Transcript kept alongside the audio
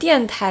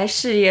电台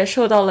事业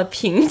受到了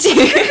瓶颈。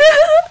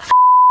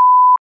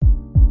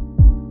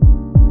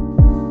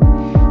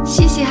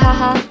嘻嘻哈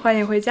哈，欢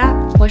迎回家，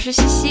我是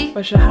西西，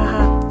我是哈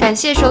哈，感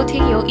谢收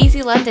听由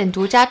Easy London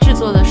独家制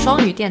作的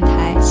双语电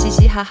台嘻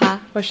嘻哈哈，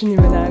我是你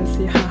们的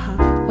MC 哈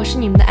哈，我是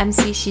你们的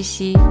MC 西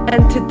西。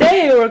 And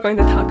today we're going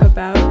to talk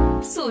about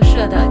宿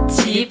舍的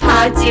奇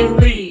葩经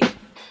历。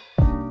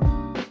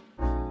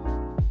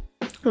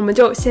我们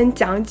就先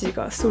讲几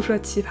个宿舍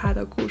奇葩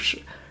的故事，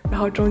然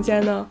后中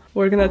间呢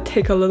we're gonna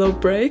take a little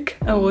break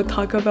and we'll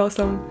talk about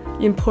some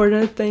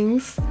important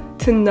things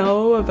to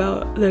know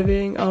about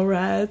living on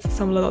Reds,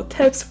 some little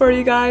tips for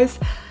you guys,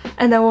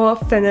 and then we'll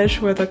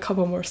finish with a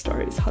couple more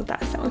stories. How'd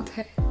that sound?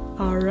 Okay.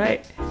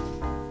 Alright.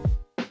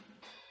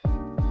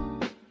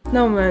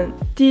 那我们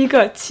第一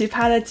个奇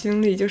葩的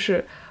经历就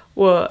是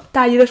我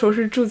大一的时候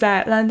是住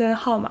在 London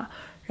Hall 嘛，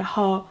然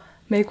后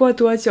没过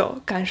多久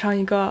赶上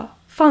一个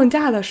放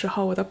假的时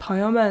候，我的朋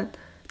友们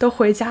都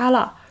回家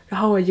了，然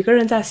后我一个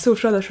人在宿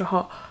舍的时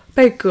候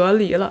被隔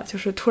离了，就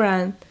是突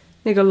然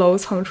那个楼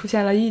层出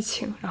现了疫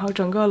情，然后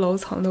整个楼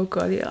层都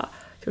隔离了，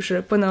就是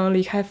不能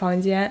离开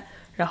房间，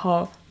然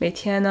后每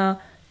天呢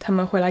他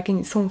们会来给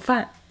你送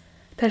饭，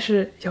但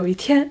是有一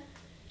天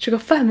这个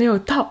饭没有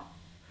到，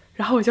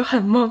然后我就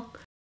很懵，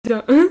就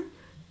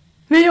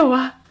没有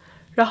啊，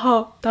然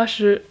后当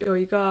时有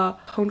一个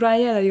同专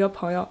业的一个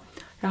朋友，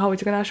然后我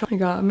就跟他说那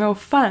个没有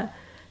饭，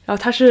然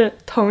后他是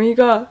同一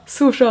个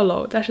宿舍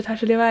楼，但是他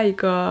是另外一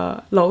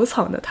个楼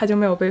层的，他就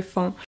没有被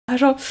封，他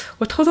说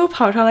我偷偷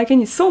跑上来给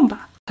你送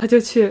吧，他就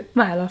去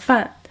买了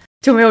饭，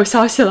就没有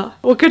消息了。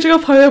我跟这个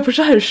朋友也不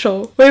是很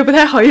熟，我也不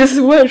太好意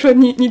思问说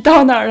你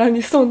到哪儿了，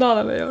你送到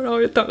了没有，然后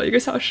我就等了1个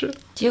小时。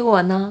结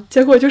果呢？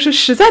结果就是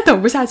实在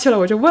等不下去了，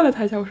我就问了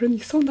他一下，我说你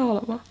送到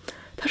了吗？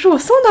他说我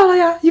送到了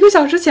呀，1个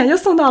小时前就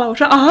送到了。我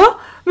说啊，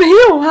没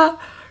有啊。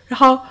然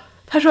后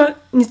他说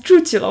你住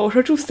几楼？我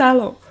说住3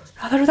楼。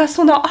然后他说他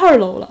送到2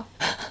楼了。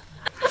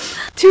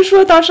听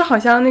说当时好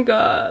像那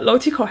个楼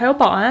梯口还有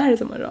保安还是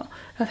怎么着，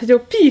然后他就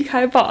避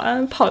开保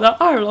安跑到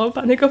2楼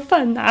把那个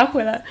饭拿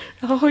回来，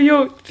然后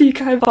又避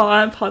开保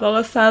安跑到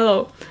了3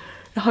楼，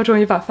然后终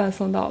于把饭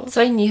送到了。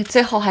所以你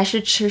最后还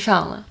是吃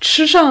上了，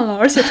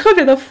而且特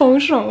别的丰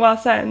盛。哇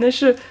塞，那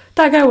是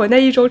大概我那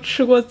1周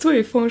吃过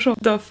最丰盛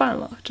的饭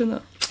了，真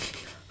的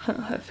很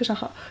非常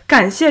好。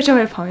感谢这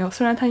位朋友，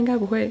虽然他应该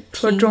不会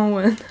说中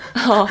文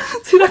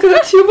所以他可能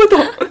听不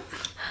懂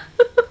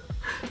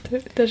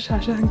对，但是还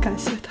是很感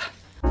谢他。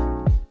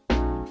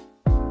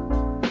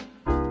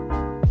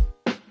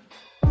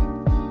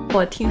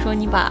我听说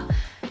你把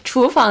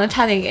厨房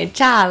差点给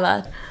炸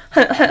了，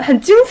很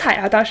精彩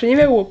啊！当时因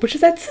为我不是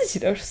在自己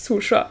的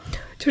宿舍，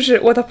就是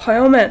我的朋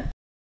友们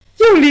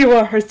又离我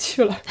而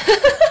去了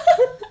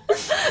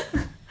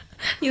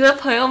你的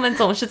朋友们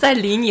总是在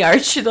离你而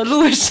去的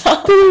路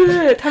上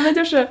对，他们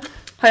就是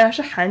好像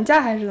是寒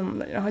假还是怎么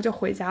的，然后就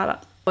回家了，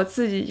我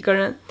自己一个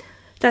人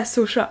在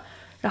宿舍。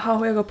然后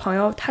我有个朋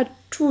友，他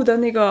住的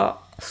那个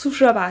宿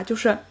舍吧，就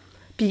是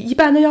比一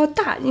般的要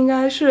大，应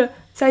该是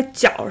在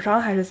角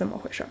上还是怎么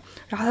回事。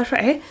然后他说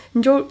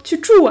你就去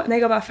住我那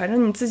个吧，反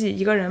正你自己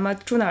一个人嘛，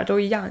住哪儿都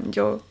一样，你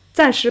就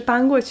暂时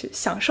搬过去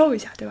享受一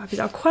下，对吧，比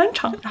较宽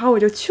敞。然后我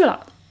就去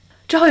了。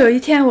之后有一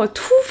天我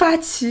突发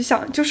奇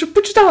想，就是不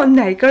知道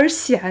哪根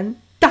弦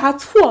搭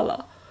错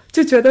了，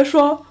就觉得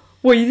说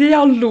我一定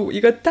要卤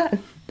一个蛋，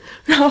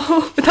然后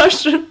我当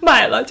时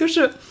买了就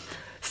是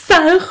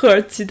3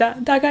盒鸡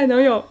蛋，大概能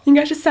有应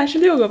该是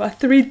36个吧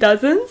，3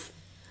 dozens。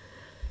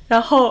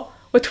 然后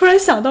我突然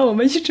想到我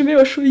们一直没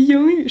有说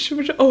英语，是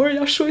不是偶尔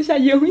要说一下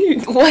英语？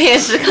我也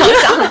是刚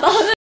想到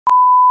的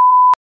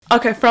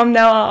Okay, from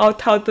now on, I'll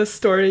tell the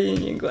story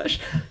in English.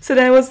 So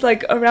then it was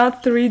like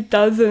around 3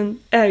 dozen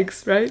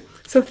eggs, right?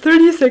 So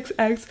 36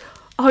 eggs,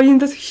 all in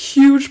this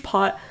huge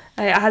pot.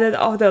 I added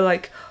all the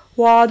like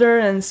water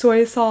and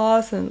soy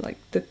sauce and like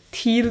the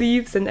tea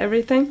leaves and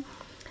everything.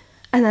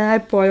 And then I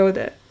boiled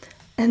it.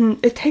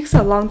 And it takes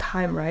a long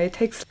time, right? It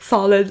takes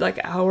solid like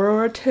hour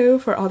or 2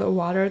 for all the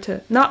water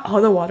to, not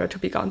all the water to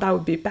be gone. That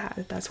would be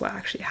bad. That's what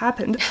actually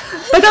happened.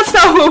 But that's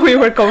not what we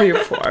were going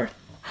for.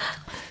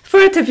 For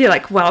it to be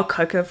like well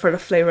cooked and for the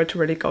flavor to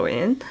really go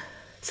in.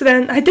 So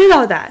then I did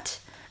all that.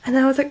 And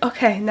then I was like,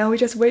 okay, now we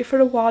just wait for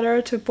the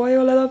water to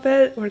boil a little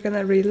bit. We're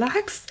gonna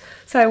relax.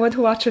 So I went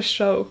to watch a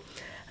show.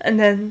 And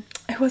then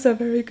it was a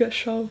very good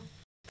show.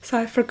 So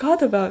I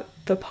forgot about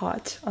the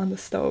pot on the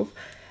stove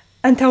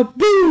until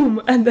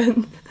boom! And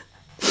then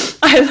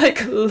I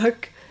like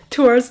look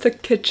towards the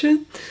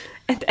kitchen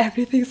and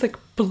everything's like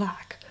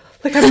black.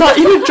 Like I'm not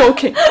even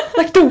joking.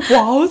 Like the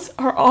walls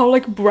are all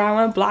like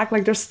brown and black.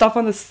 Like there's stuff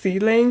on the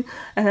ceiling.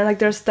 And then like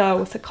there's the,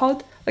 what's it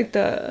called? Like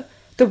the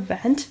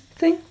vent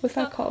thing? What's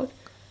that called?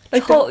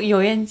 Like 抽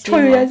油烟机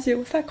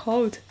What's that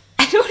called?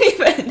 I don't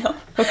even know.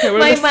 Okay,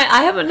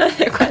 I have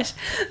another question.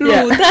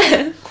 卤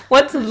蛋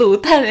What's 卤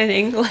蛋 in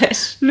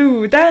English?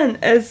 卤蛋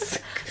is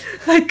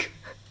like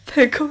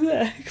pickled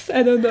eggs.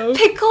 I don't know.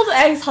 Pickled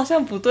eggs 好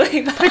像不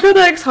对吧？ Pickled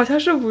eggs 好像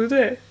是不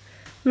对。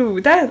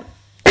卤蛋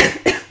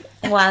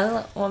完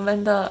了，我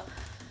们的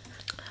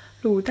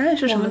卤蛋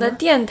是什么呢？我们的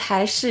电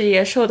台事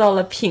业受到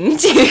了瓶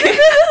颈。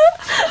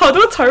好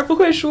多词儿不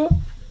会说。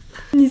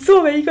你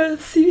作为一个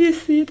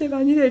CBC 对吧？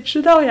你得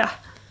知道呀。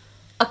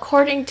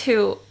According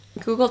to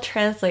Google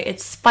Translate,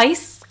 it's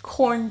spiced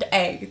corned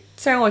egg.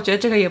 虽然我觉得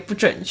这个也不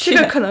准确。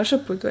这个可能是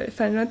不对，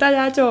反正大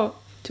家就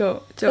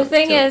The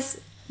thing is,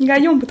 应该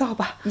用不到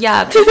吧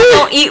yeah, people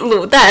don't eat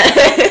卤蛋。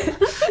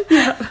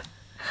yeah.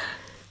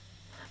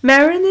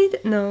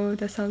 Marinated? No,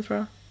 that sounds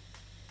wrong.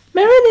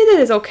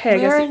 Marinated is okay, I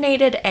guess.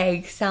 Marinated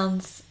egg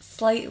sounds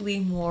slightly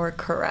more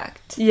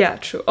correct. Yeah,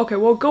 true. Okay,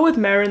 we'll go with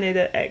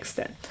marinated eggs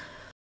then.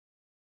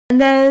 And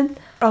then,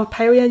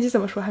 排油烟机怎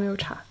么说？还没有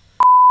查。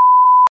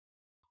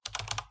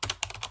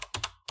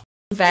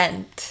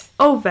Vent.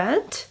 Oh,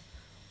 vent?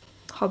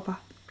 好吧。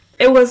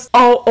It was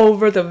all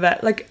over the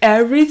vent. Like,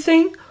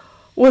 everything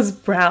was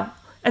brown.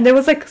 And it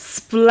was, like,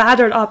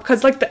 splattered up.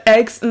 Because, like, the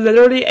eggs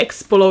literally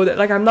exploded.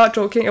 Like, I'm not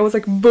joking. It was,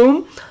 like,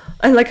 boom.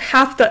 And, like,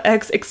 half the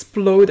eggs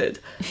exploded.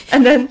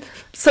 And then,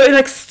 so it,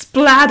 like,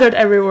 splattered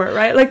everywhere,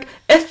 right? Like,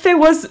 if it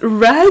was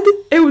red,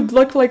 it would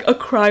look like a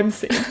crime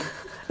scene.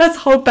 That's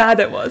how bad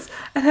it was.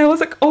 And I was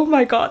like, oh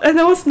my god. And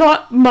it was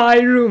not my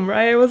room,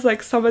 right? It was,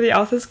 like, somebody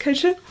else's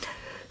kitchen.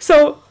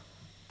 So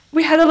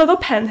we had a little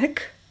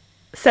panic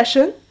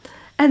session.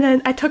 And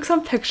then I took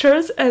some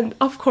pictures and,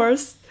 of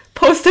course,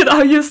 posted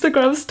on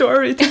Instagram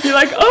story to be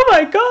like, oh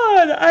my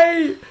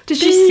god,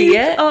 Did you see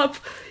it? Up.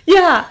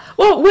 Yeah.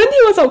 Well, Wendy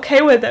was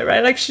okay with it,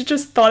 right? Like, she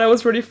just thought it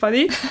was really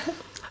funny.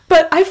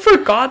 But I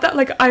forgot that,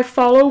 like, I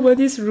follow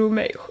Wendy's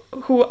roommate,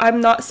 who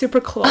I'm not super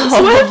close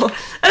with.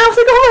 And I was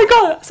like, oh my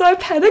god. So I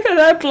panicked and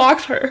then I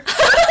blocked her.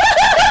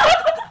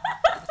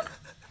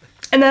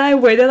 And then I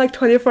waited, like,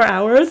 24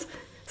 hours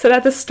so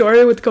that the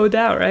story would go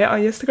down, right,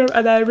 on Instagram.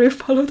 And then I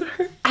refollowed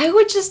her. I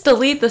would just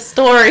delete the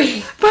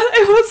story. But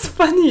it was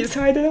funny,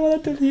 so I didn't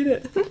want to delete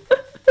it.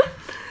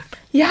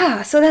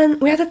 Yeah, so then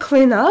we had to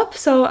clean up.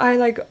 So I,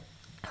 like,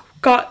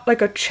 got,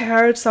 like, a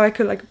chair so I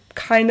could, like,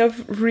 kind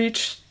of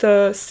reach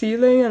the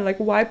ceiling and, like,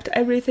 wiped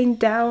everything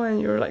down.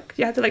 And you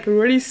had to, like,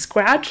 really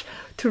scratch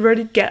to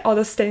really get all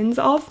the stains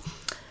off.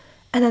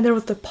 And then there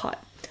was the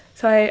pot.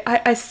 So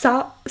I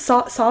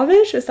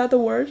salvaged, is that the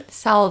word?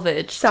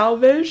 Salvaged.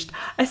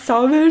 I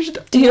salvaged.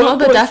 Do you know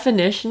the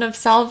definition of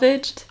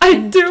salvaged? I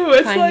do.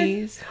 It's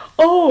Chinese. Like,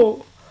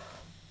 oh,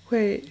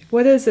 wait,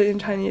 what is it in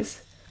Chinese?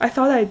 I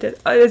thought I did.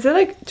 Is it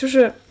like 就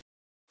是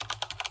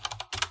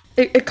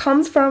it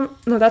comes from,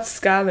 no, that's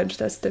scavenge,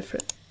 that's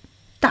different.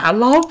 打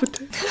捞不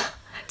对，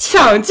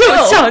抢救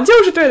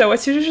是对的。我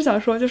其实是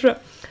想说，就是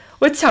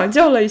我抢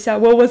救了一下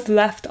what was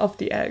left of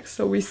the eggs.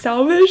 So we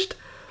salvaged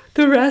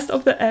the rest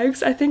of the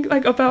eggs. I think,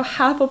 like, about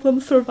half of them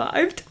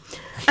survived.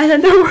 And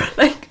then there were,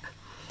 like,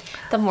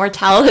 the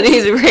mortality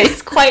rate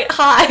is quite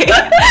high.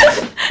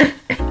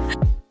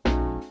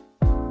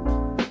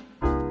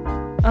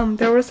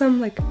 There were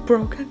some, like,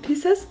 broken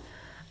pieces.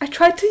 I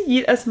tried to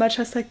eat as much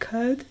as I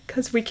could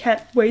because we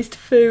can't waste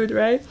food,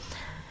 right?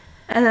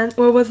 And then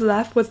what was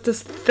left was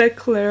this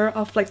thick layer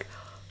of, like,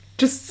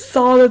 just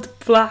solid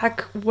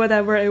black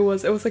whatever it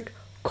was. It was like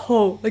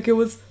coal. Like, it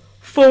was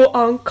full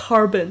on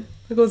carbon.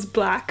 Like, it was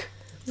black.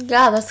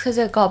 Yeah, that's because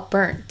it got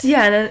burnt.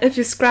 Yeah, and then if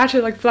you scratch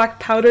it, like, black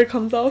powder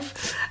comes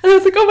off. And I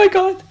was like, oh my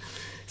god.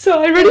 So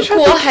I really tried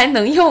to... 锅还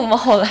能用吗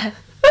后来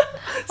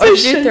Or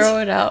did you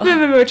throw it out? 没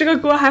有，这个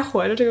锅还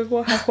活着，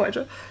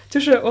就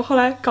是我后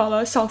来搞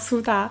了小苏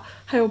打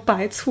还有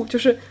白醋，就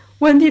是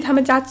温蒂他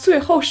们家最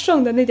后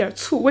剩的那点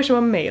醋为什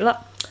么没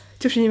了，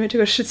就是因为这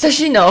个事情。Does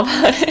she know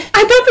about it?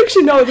 I don't think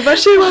she knows, but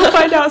she will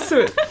find out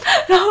soon.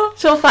 然后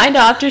she'll find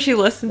out after she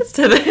listens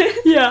to this.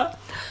 Yeah.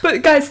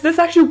 But guys, this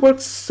actually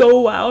works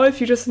so well if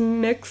you just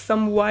mix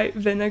some white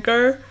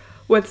vinegar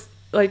with,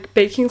 like,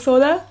 baking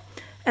soda,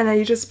 and then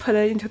you just put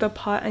it into the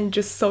pot and you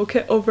just soak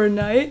it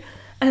overnight.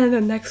 And then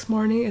the next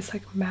morning, it's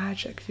like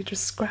magic. You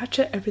just scratch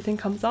it, everything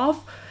comes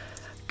off.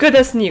 Good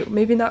as new,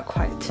 maybe not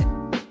quite.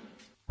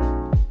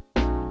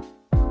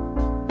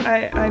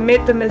 I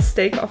made the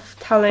mistake of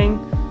telling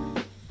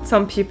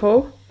some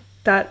people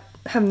that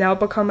have now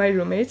become my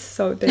roommates,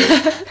 so they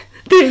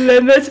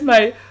limit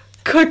my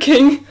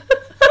cooking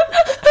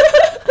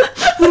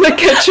in the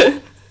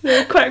kitchen.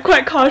 They're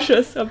quite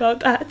cautious about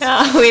that.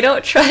 Yeah, we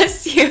don't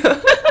trust you.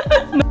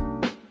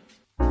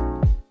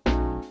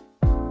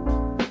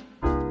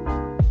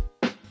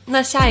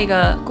 The 下一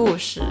个故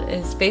事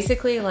is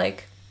basically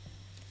like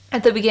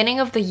at the beginning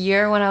of the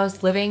year when I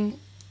was living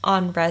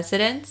on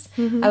residence,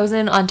 I was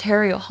in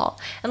Ontario Hall,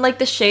 and like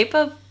the shape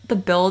of the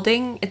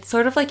building, it's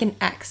sort of like an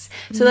X.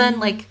 So then,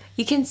 like,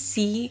 you can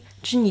see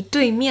就是你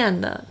对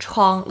面的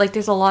窗, like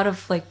there's a lot of,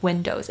 like,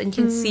 windows, and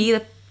you can see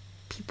the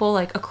people,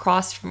 like,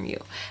 across from you,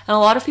 and a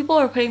lot of people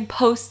are putting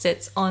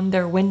post-its on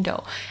their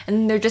window,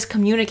 and they're just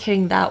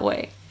communicating that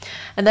way.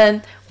 And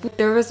then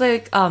there was,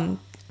 like,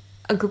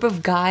 a group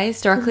of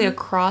guys directly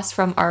across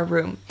from our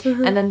room,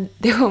 and then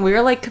we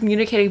were, like,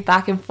 communicating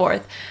back and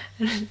forth,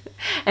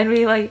 and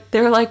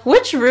they were like,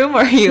 which room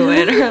are you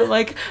in, or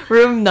like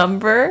room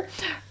number,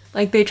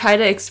 Like they tried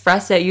to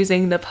express it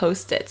using the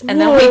post-its, and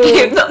then we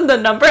gave them the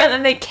number, and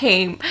then they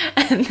came,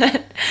 and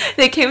then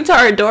they came to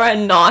our door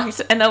and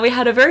knocked, and then we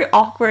had a very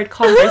awkward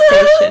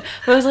conversation.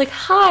 It was like,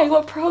 "Hi,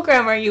 what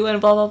program are you in?"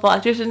 Blah blah blah.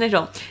 就是那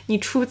种你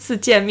初次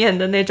见面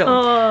的那种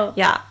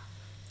yeah.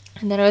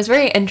 And then it was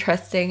very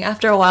interesting.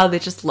 After a while, they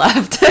just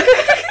left.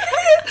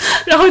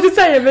 然后就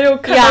再也没有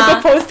看到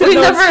过 post-it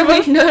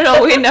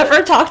notes. We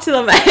never talked to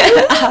them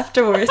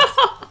afterwards.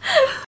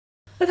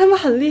 那他们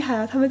很厉害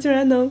啊，他们竟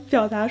然能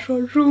表达说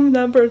room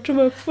number 这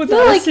么复杂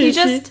的信息。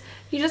No, like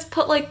you just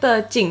put like the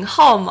井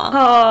号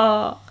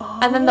嘛。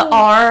And then the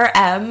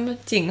RM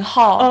井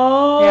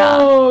号。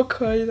Yeah.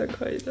 可以的，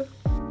可以的。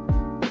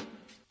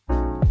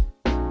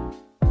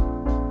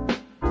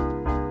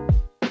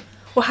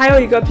我还有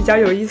一个比较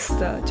有意思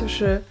的，就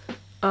是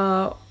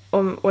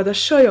我的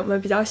舍友们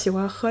比较喜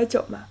欢喝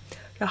酒嘛，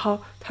然后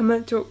他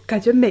们就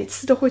感觉每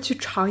次都会去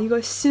尝一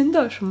个新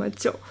的什么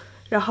酒，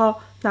然后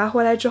拿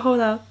回来之后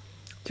呢，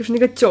就是那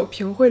个酒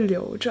瓶会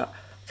留着，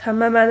它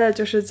慢慢的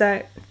就是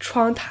在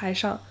窗台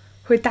上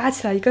会搭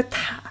起来一个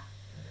塔，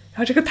然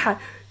后这个塔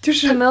就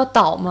是它没有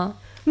倒吗？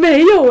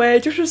没有诶，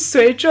就是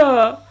随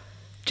着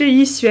这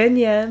一学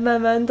年慢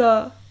慢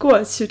的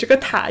过去，这个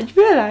塔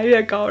越来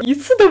越高，一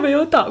次都没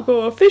有倒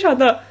过，我非常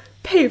的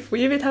佩服，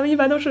因为他们一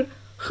般都是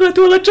喝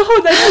多了之后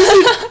再继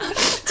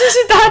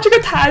续搭这个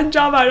塔，你知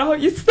道吧？然后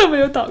一次都没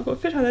有倒过，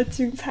非常的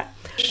精彩。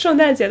圣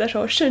诞节的时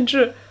候甚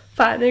至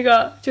把那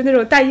个就那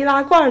种带易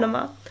拉罐的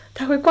嘛，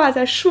它会挂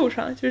在树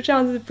上，就是这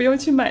样子，不用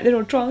去买那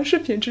种装饰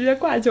品，直接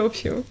挂酒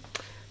瓶。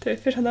对，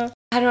非常的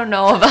I don't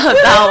know about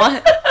that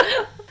one.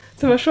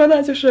 怎么说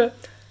呢，就是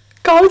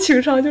高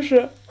情商，就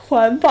是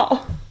环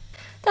保。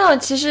但我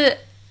其实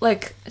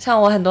like 像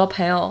我很多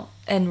朋友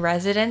in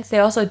residence, they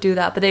also do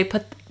that, but they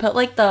put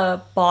like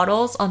the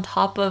bottles on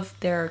top of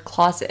their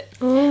closet.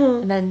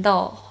 And then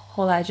到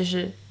后来就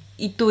是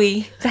一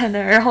堆在那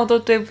儿，然后都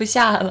堆不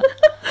下了。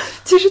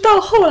其实到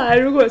后来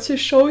如果去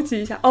收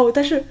集一下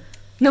但是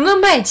能不能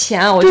卖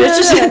钱啊？我觉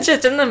得这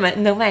真的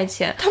能卖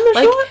钱。他们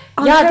说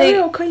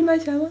Ontario 可以卖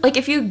钱吗？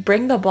 Like if you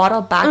bring the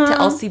bottle back to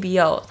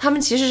LCBO, 他们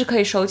其实是可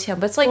以收钱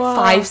but it's like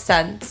 5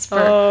 cents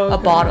for a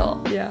bottle.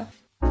 Yeah.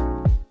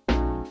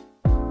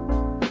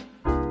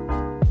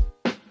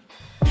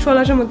 说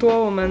了这么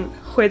多，我们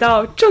回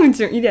到正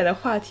经一点的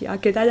话题啊，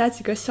给大家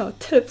几个小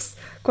tips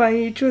关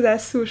于住在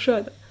宿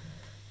舍的。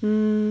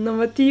那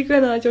么第一个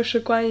呢，就是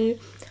关于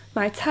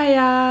买菜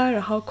呀，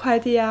然后快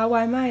递呀、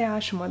外卖呀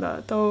什么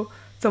的都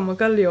怎么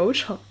个流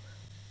程。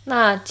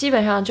那基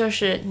本上就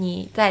是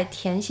你在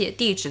填写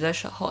地址的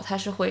时候，它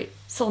是会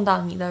送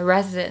到你的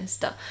residence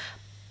的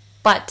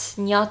but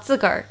你要自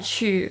个儿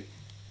去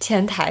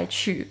前台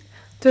去。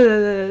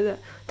对，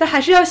但还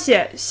是要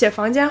写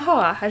房间号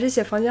啊，还是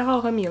写房间号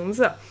和名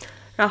字。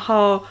然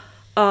后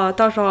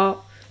到时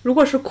候如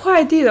果是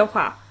快递的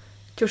话，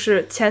就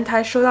是前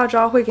台收到之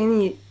后会给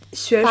你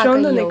学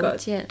生的那个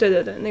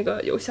对，那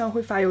个邮箱会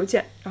发邮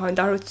件，然后你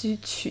到时候继续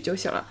取就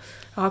行了。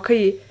然后可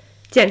以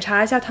检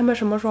查一下他们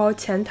什么时候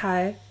前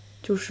台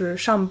就是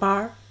上班，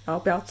然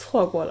后不要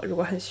错过了，如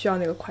果很需要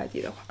那个快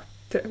递的话。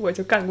对，我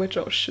就干过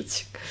这种事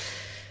情。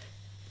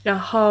然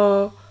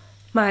后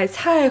买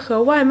菜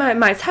和外卖，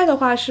买菜的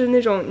话是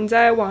那种你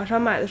在网上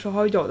买的时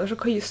候有的是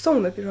可以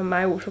送的，比如说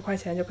买50块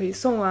钱就可以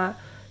送啊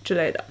之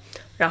类的。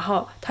然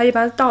后他一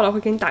般到了会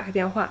给你打个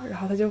电话，然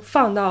后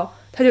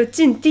他就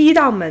进第一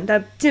道门，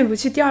但进不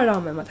去第二道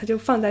门嘛，他就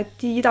放在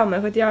第一道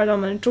门和第二道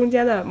门中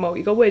间的某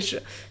一个位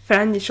置，反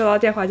正你收到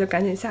电话就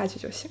赶紧下去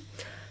就行。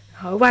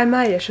然后外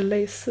卖也是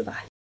类似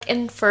吧。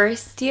In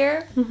first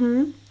year,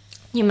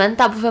 你们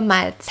大部分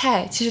买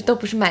菜其实都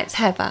不是买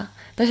菜吧，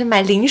都是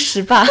买零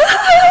食吧。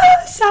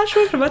瞎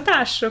说什么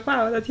大实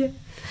话，我的天。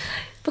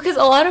Because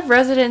a lot of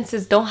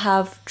residences don't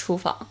have 厨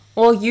房。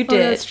Well, you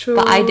did,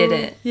 but I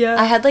didn't. Yeah.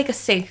 I had like a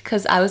sink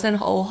because I was in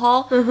O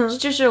Hall.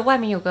 就是外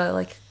面有个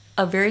like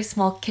a very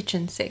small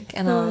kitchen sink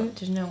and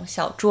就是那种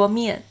小桌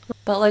面。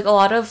But like a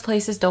lot of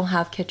places don't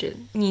have kitchen.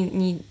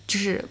 你就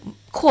是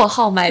括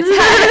号买菜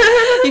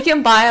，you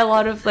can buy a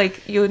lot of like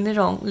有那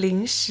种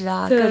零食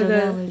啊，各种各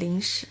样的零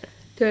食。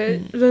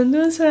对，伦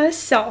敦虽然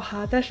小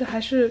哈，但是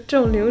还是这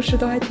种零食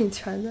都还挺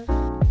全的。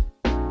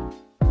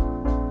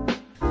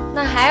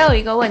那还有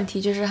一个问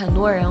题就是很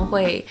多人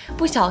会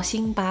不小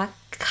心把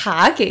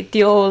卡给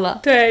丢了。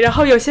对，然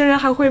后有些人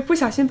还会不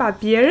小心把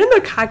别人的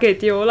卡给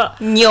丢了。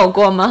你有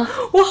过吗？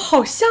我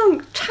好像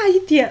差一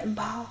点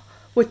吧，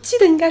我记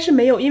得应该是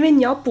没有，因为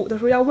你要补的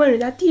时候要问人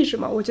家地址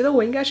嘛，我觉得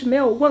我应该是没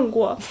有问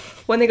过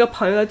我那个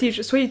朋友的地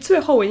址，所以最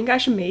后我应该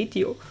是没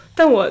丢，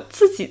但我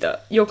自己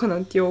的有可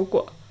能丢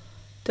过。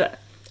对，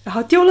然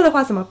后丢了的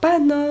话怎么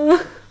办呢？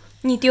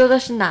你丢的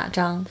是哪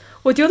张？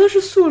我丢的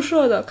是宿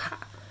舍的卡，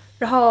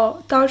然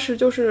后当时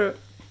就是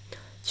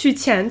去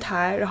前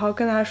台，然后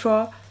跟他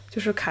说就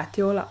是卡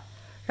丢了，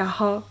然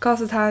后告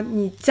诉他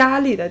你家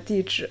里的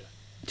地址，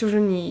就是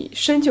你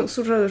申请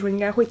宿舍的时候应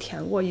该会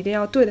填过，一定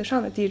要对得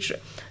上的地址，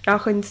然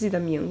后和你自己的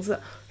名字，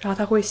然后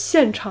他会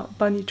现场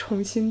帮你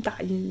重新打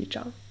印一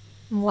张。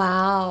哇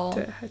哦，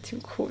对，还挺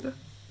酷的。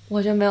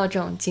我就没有这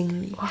种经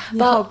历。哇，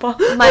你好棒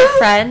 ！My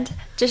friend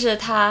就是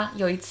他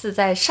有一次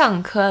在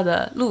上课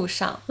的路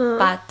上，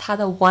把他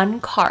的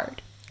One Card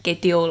给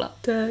丢了。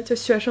对，就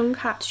学生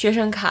卡。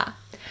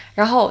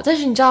然后，但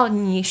是你知道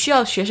你需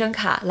要学生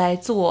卡来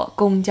坐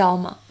公交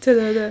吗？对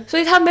对对。所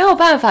以他没有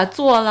办法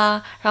坐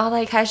啦。然后他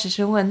一开始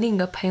是问另一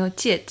个朋友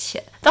借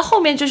钱，到后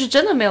面就是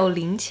真的没有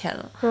零钱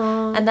了。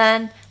And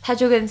then 他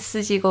就跟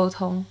司机沟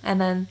通 ，and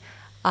then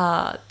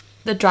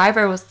the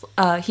driver was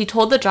he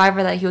told the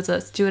driver that he was a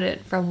student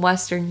from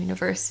Western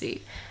University,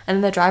 and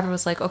then the driver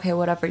was like, okay,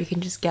 whatever, you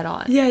can just get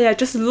on. Yeah,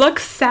 just look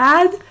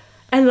sad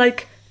and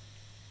like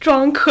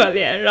装可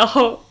怜，然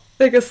后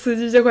那个司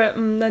机就会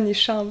那你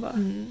上吧。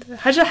对，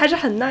还是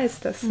很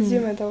nice 的，司机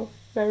们都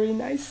very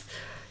nice.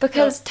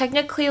 Because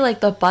technically,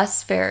 like the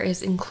bus fare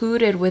is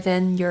included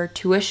within your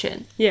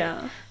tuition. Yeah.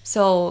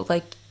 So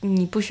like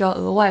你不需要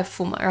额外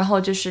付嘛，然后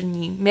就是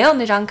你没有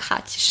那张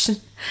卡，其实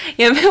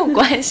也没有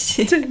关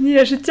系。对，你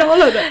也是交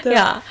了的，对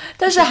呀。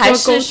但是还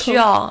是需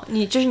要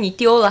你，就是你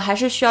丢了，还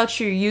是需要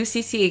去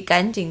UCC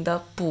赶紧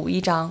的补一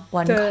张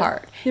One Card，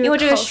 因为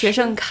这个学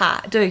生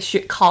卡，对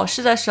考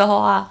试的时候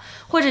啊，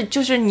或者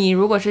就是你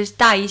如果是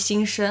大一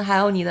新生，还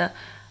有你的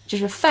就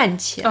是饭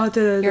钱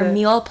对 your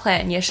meal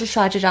plan 也是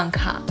刷这张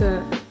卡。对。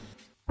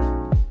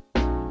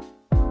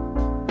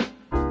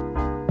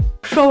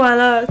说完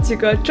了几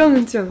个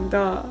正经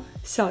的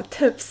小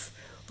tips，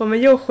 我们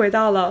又回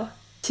到了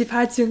奇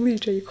葩经历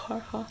这一块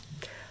哈。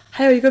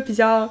还有一个比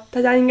较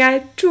大家应该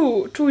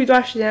住一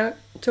段时间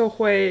就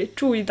会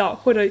注意到，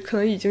或者可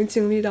能已经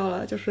经历到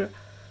了，就是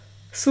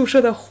宿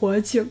舍的火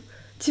警，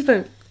基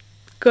本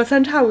隔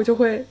三差五就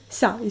会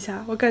响一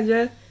下。我感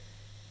觉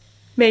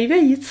每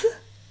月一次，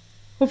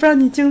我不知道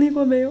你经历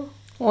过没有。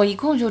我一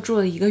共就住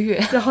了1个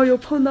月。然后有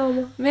碰到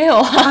吗？没有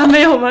啊。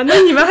没有吗？那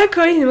你们还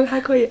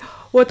可以。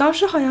我当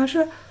时好像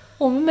是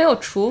我们没有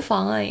厨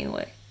房啊，因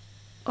为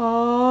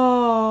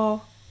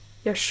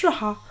也是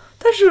哈。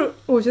但是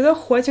我觉得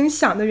火警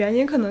响的原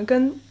因可能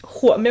跟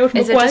火没有什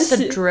么关系。Is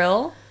it just a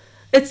drill?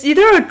 It's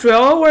either a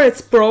drill where it's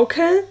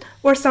broken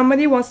or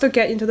somebody wants to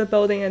get into the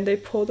building and they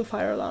pull the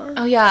fire alarm.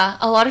 Oh yeah,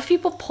 a lot of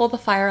people pull the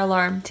fire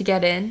alarm to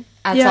get in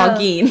at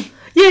Zalgin.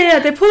 Yeah,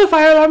 they pull the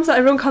fire alarm so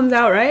everyone comes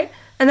out, right?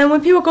 And then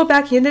when people go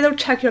back in, they don't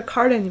check your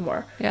card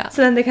anymore. Yeah.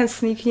 So then they can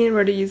sneak in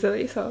really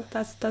easily. So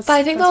that's. But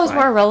I think that was why.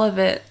 more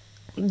relevant.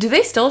 Do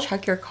they still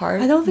check your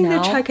card? I don't think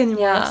now? they check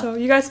anymore. Yeah. So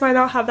you guys might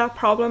not have that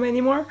problem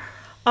anymore.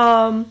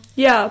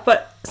 Yeah,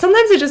 but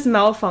sometimes it just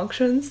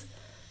malfunctions,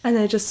 and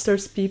then it just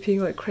starts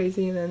beeping like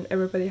crazy, and then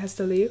everybody has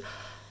to leave.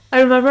 I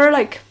remember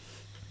like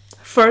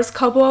first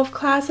couple of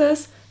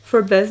classes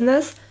for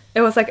business,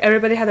 it was like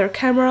everybody had their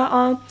camera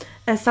on,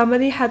 and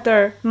somebody had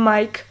their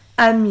mic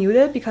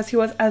unmuted because he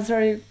was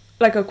answering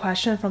like a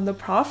question from the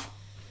prof,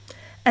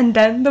 and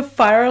then the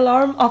fire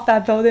alarm of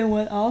that building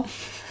went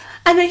off,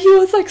 and then he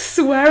was like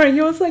swearing.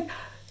 He was like,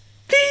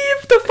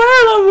 "Beep! The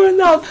fire alarm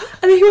went off,"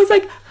 and then he was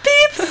like,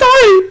 "Beep!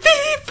 Sorry,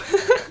 beep!"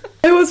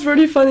 It was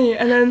really funny.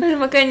 And then 为什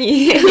么跟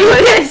你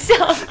有点像？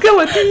跟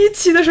我第一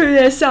期的时候有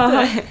点像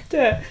哈。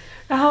对。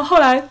然后后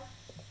来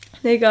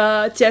那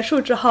个结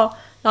束之后，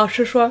老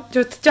师说，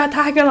就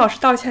他还跟老师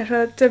道歉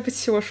说对不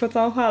起，我说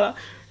脏话了。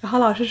然后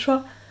老师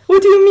说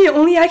 ，What do you mean?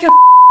 Only I can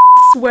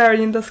swear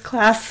in this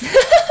class.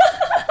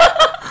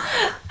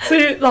 所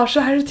以老师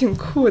还是挺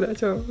酷的，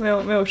就没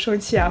有生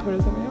气啊或者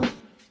怎么样。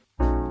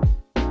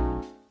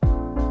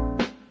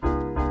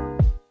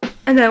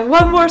And then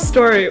one more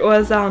story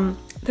was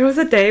there was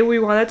a day we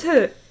wanted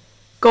to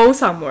go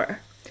somewhere,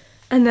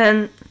 and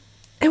then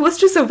it was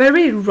just a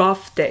very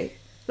rough day.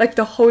 Like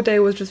the whole day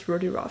was just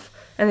really rough,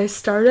 and it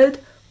started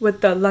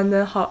with the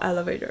London Hall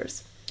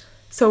elevators.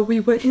 So we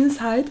went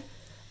inside,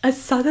 and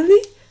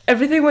suddenly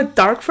everything went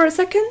dark for a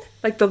second,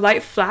 like the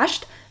light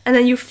flashed, and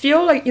then you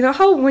feel like, you know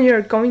how when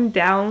you're going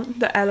down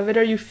the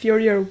elevator you feel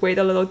your weight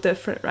a little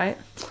different, right?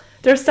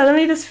 There's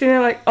suddenly this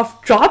feeling like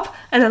of drop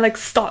and then like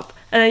stop,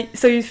 and then,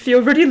 so you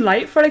feel really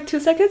light for like 2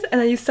 seconds,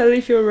 and then you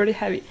suddenly feel really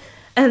heavy,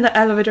 and the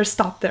elevator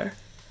stopped there,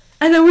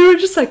 and then we were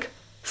just like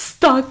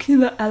stuck in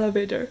the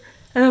elevator,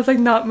 and I was like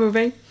not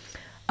moving.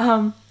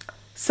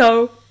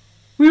 So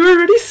we were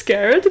really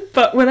scared,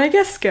 but when I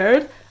get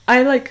scared,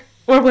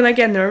 when I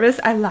get nervous,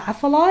 I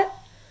laugh a lot.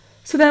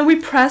 So then we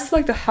pressed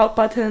like the help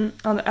button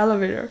on the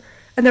elevator,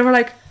 and they were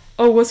like,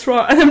 "Oh, what's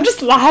wrong?" And I'm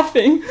just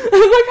laughing.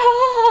 And I'm like,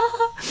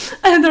 "Ah!"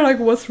 And they're like,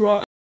 "What's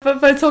wrong?"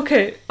 But it's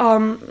okay.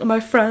 My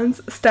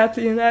friends stepped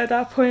in at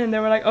that point, and they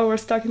were like, "Oh, we're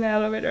stuck in the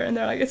elevator," and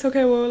they're like, "It's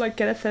okay, we'll like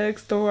get it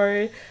fixed. Don't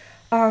worry."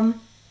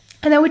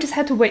 And then we just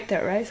had to wait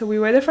there, right? So we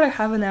waited for like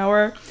half an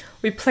hour.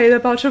 We played a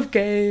bunch of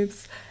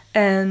games,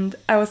 and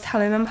I was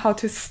telling them how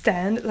to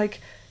stand. Like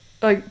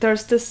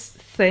there's this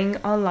thing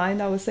online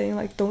that was saying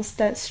like don't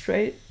stand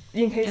straight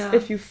in case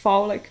if you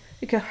fall, like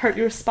it can hurt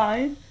your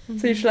spine. Mm-hmm.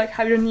 So you should like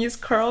have your knees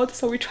curled.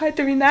 So we tried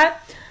doing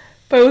that,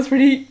 but it was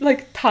really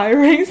like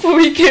tiring, so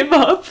we gave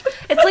up.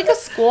 It's like a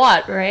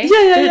squat, right?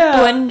 Yeah.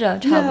 蹲着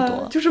差不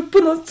多。就是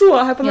不能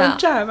坐，还不能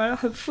站，反正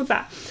很复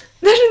杂。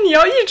但是你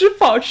要一直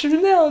保持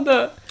那样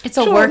的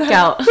It's a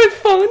workout. 会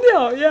疯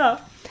掉 ，yeah.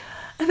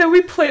 And then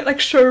we played like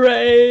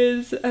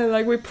charades and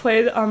like we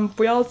played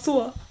不要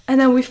做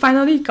and then we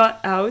finally got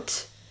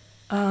out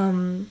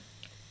and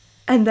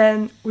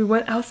then we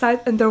went outside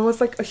and there was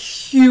like a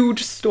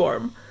huge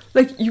storm.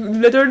 Like you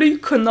literally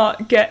could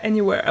not get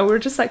anywhere and we're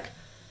just like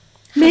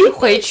maybe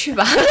回去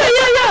吧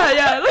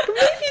yeah like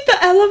maybe the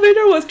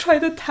elevator was trying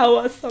to tell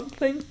us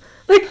something.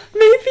 Like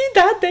maybe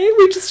that day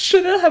we just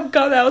shouldn't have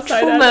gone outside.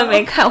 出门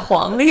没看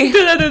黄历。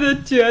对，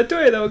绝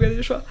对的，我跟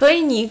你说。所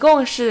以你一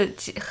共是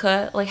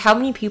和 like how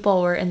many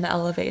people were in the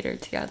elevator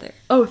together?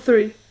 Oh,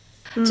 3.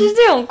 就是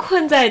这种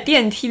困在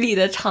电梯里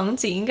的场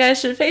景，应该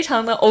是非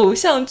常的偶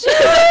像剧，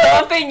然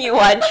后被你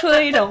玩出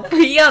了一种不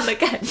一样的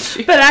感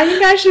觉。本来应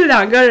该是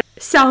2个人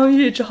相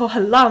遇之后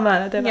很浪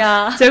漫的，对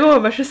吧？ Yeah. 结果我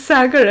们是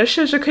3个人，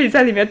甚至可以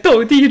在里面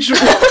斗地主。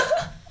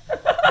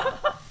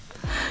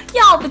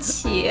要不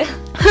起。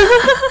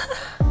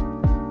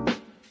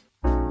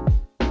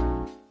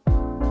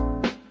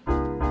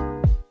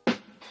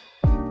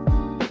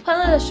欢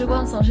乐的时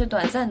光总是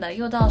短暂的，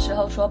又到时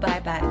候说拜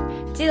拜。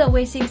记得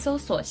微信搜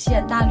索西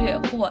安大略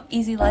或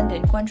Easy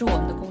London 关注我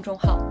们的公众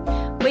号，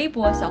微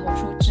博、小红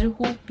书、知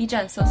乎、B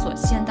站搜索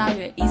西安大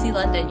略 Easy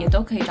London 也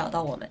都可以找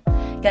到我们。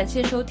感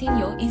谢收听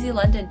由 Easy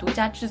London 独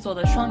家制作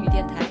的双语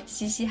电台，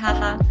嘻嘻哈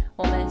哈，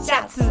我们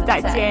下次再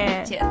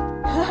见。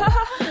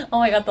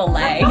Oh my god, the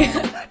lag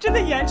真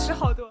的延迟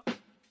好多。